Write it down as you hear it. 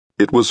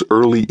It was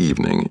early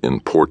evening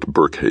in Port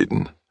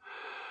Birkhaven.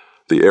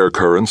 The air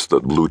currents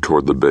that blew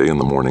toward the bay in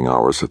the morning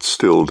hours had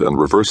stilled and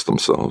reversed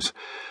themselves,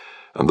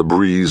 and the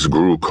breeze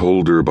grew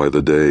colder by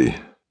the day.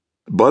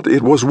 But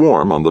it was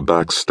warm on the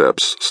back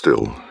steps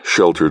still,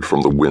 sheltered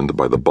from the wind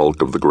by the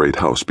bulk of the great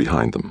house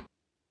behind them.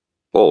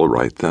 "All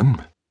right,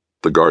 then,"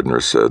 the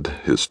gardener said,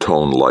 his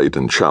tone light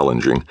and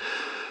challenging.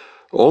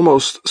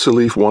 Almost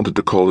Salif wanted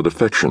to call it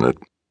affectionate,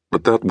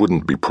 but that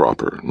wouldn't be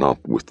proper, not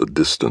with the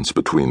distance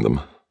between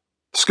them.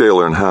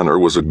 Scaler Hanner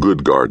was a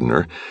good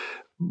gardener,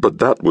 but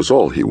that was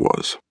all he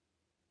was.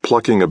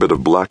 Plucking a bit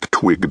of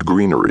black-twigged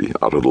greenery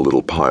out of the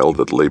little pile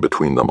that lay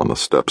between them on the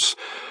steps,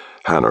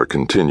 Hanner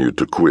continued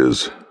to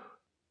quiz.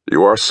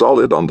 "You are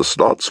solid on the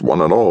stots,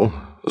 one and all.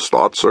 The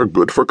stots are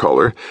good for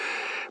color,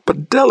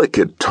 but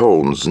delicate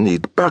tones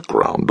need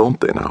background, don't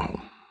they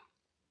now?"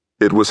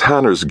 It was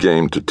Hanner's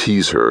game to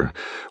tease her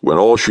when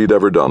all she'd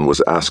ever done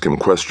was ask him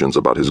questions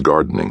about his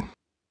gardening.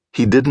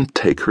 He didn't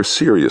take her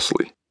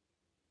seriously.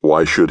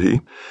 Why should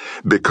he?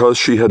 Because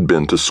she had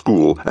been to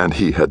school and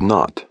he had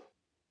not.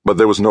 But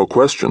there was no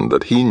question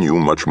that he knew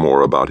much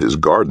more about his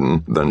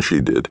garden than she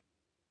did.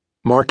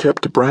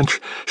 "Markept branch,"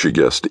 she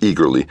guessed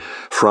eagerly,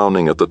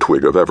 frowning at the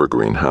twig of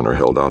evergreen Hanner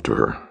held out to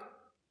her.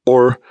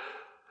 "Or,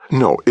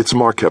 no, it's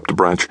Markept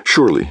branch,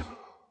 surely.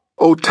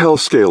 Oh, tell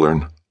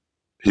Scalern."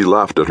 He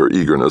laughed at her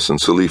eagerness, and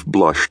Salif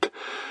blushed,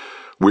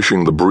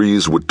 wishing the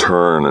breeze would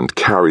turn and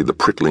carry the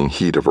prickling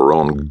heat of her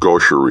own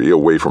gaucherie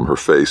away from her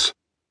face.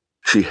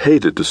 She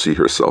hated to see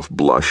herself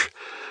blush.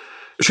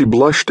 She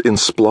blushed in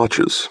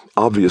splotches,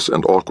 obvious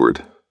and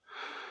awkward,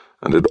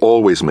 and it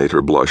always made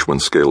her blush when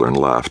Scalern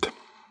laughed.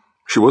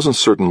 She wasn't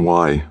certain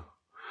why.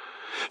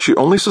 She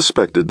only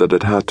suspected that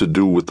it had to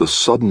do with the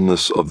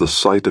suddenness of the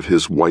sight of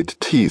his white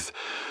teeth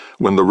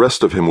when the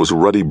rest of him was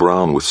ruddy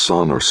brown with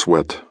sun or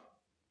sweat.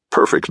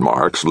 "Perfect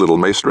marks, little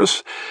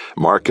mistress.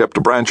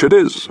 Markept branch it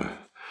is.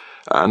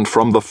 And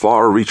from the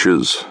far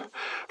reaches.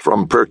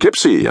 From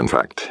Poughkeepsie, in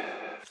fact.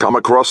 Come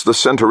across the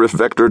centre-if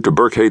vector to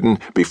Birkhaven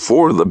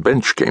before the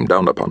bench came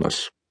down upon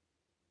us."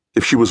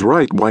 If she was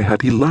right, why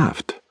had he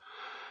laughed?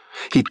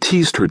 He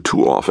teased her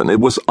too often. It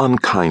was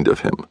unkind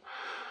of him.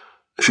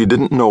 She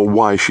didn't know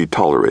why she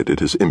tolerated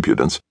his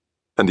impudence,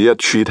 and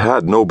yet she'd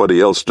had nobody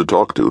else to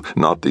talk to,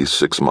 not these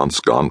 6 months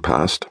gone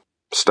past.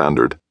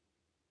 Standard.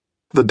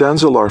 "The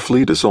Danzilar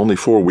fleet is only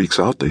 4 weeks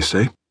out, they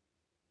say."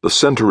 The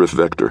centre-if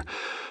vector,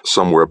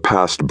 somewhere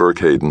past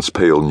Birkhaven's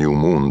pale new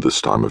moon this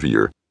time of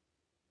year.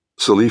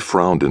 Salif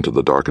frowned into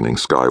the darkening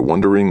sky,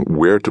 wondering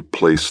where to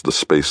place the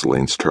space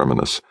lane's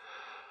terminus.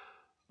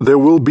 "There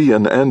will be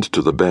an end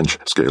to the bench,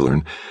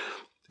 Scalern.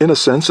 In a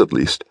sense, at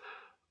least.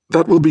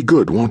 That will be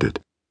good, won't it?"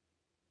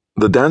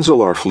 The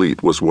Danzilar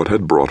fleet was what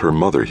had brought her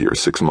mother here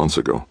 6 months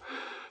ago,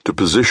 to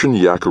position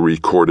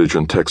Yakari, cordage,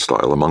 and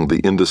textile among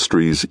the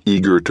industries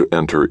eager to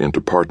enter into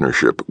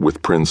partnership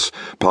with Prince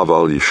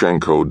Pavel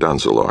Yashenko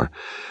Danzilar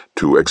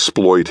to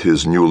exploit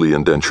his newly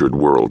indentured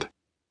world.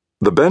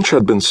 The bench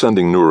had been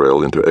sending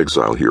Nurail into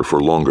exile here for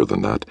longer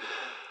than that,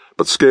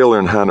 but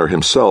Scalern Hanner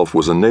himself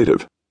was a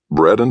native,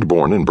 bred and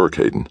born in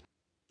Birkhaven,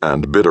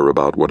 and bitter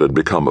about what had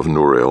become of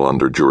Nurail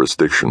under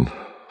jurisdiction,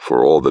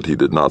 for all that he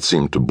did not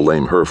seem to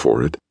blame her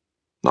for it,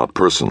 not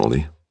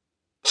personally.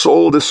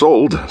 "Sold is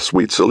sold,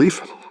 sweet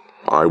Salif.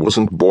 I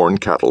wasn't born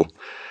cattle,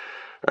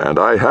 and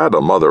I had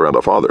a mother and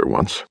a father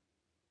once."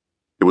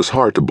 It was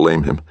hard to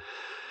blame him.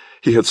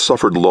 He had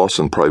suffered loss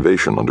and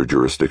privation under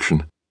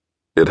jurisdiction.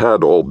 It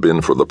had all been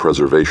for the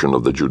preservation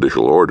of the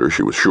judicial order,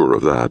 she was sure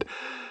of that,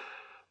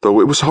 though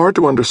it was hard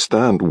to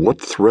understand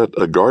what threat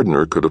a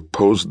gardener could have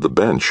posed the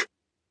bench.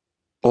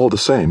 All the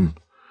same,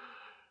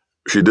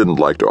 she didn't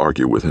like to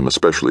argue with him,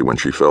 especially when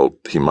she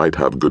felt he might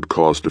have good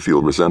cause to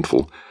feel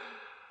resentful,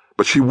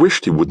 but she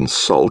wished he wouldn't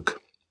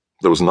sulk.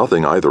 There was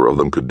nothing either of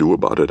them could do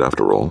about it,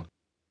 after all.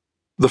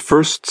 "The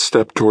first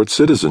step toward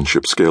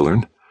citizenship,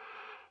 Scalern.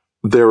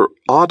 They're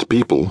odd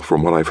people,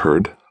 from what I've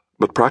heard,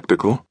 but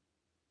practical."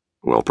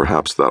 Well,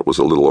 perhaps that was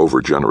a little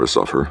over-generous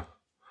of her.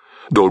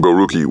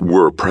 Dolgoruki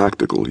were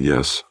practical,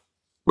 yes.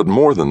 But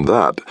more than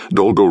that,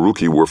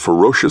 Dolgoruki were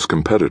ferocious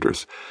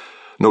competitors,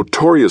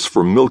 notorious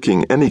for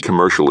milking any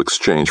commercial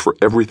exchange for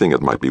everything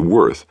it might be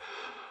worth.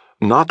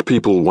 Not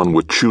people one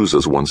would choose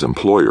as one's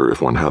employer if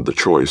one had the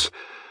choice,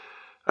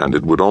 and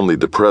it would only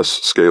depress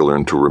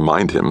Scalern to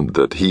remind him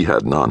that he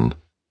had none.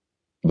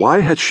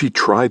 Why had she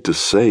tried to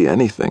say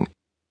anything?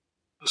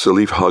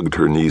 Salif hugged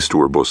her knees to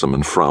her bosom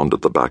and frowned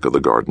at the back of the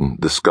garden,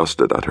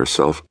 disgusted at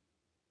herself.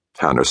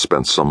 Hanner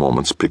spent some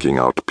moments picking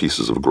out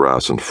pieces of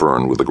grass and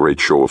fern with a great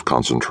show of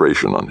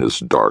concentration on his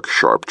dark,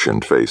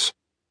 sharp-chinned face.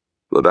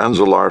 "The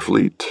Danzilar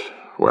fleet?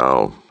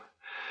 Well,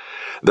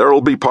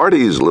 there'll be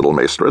parties, little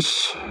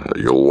mistress.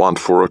 You'll want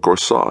for a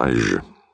corsage."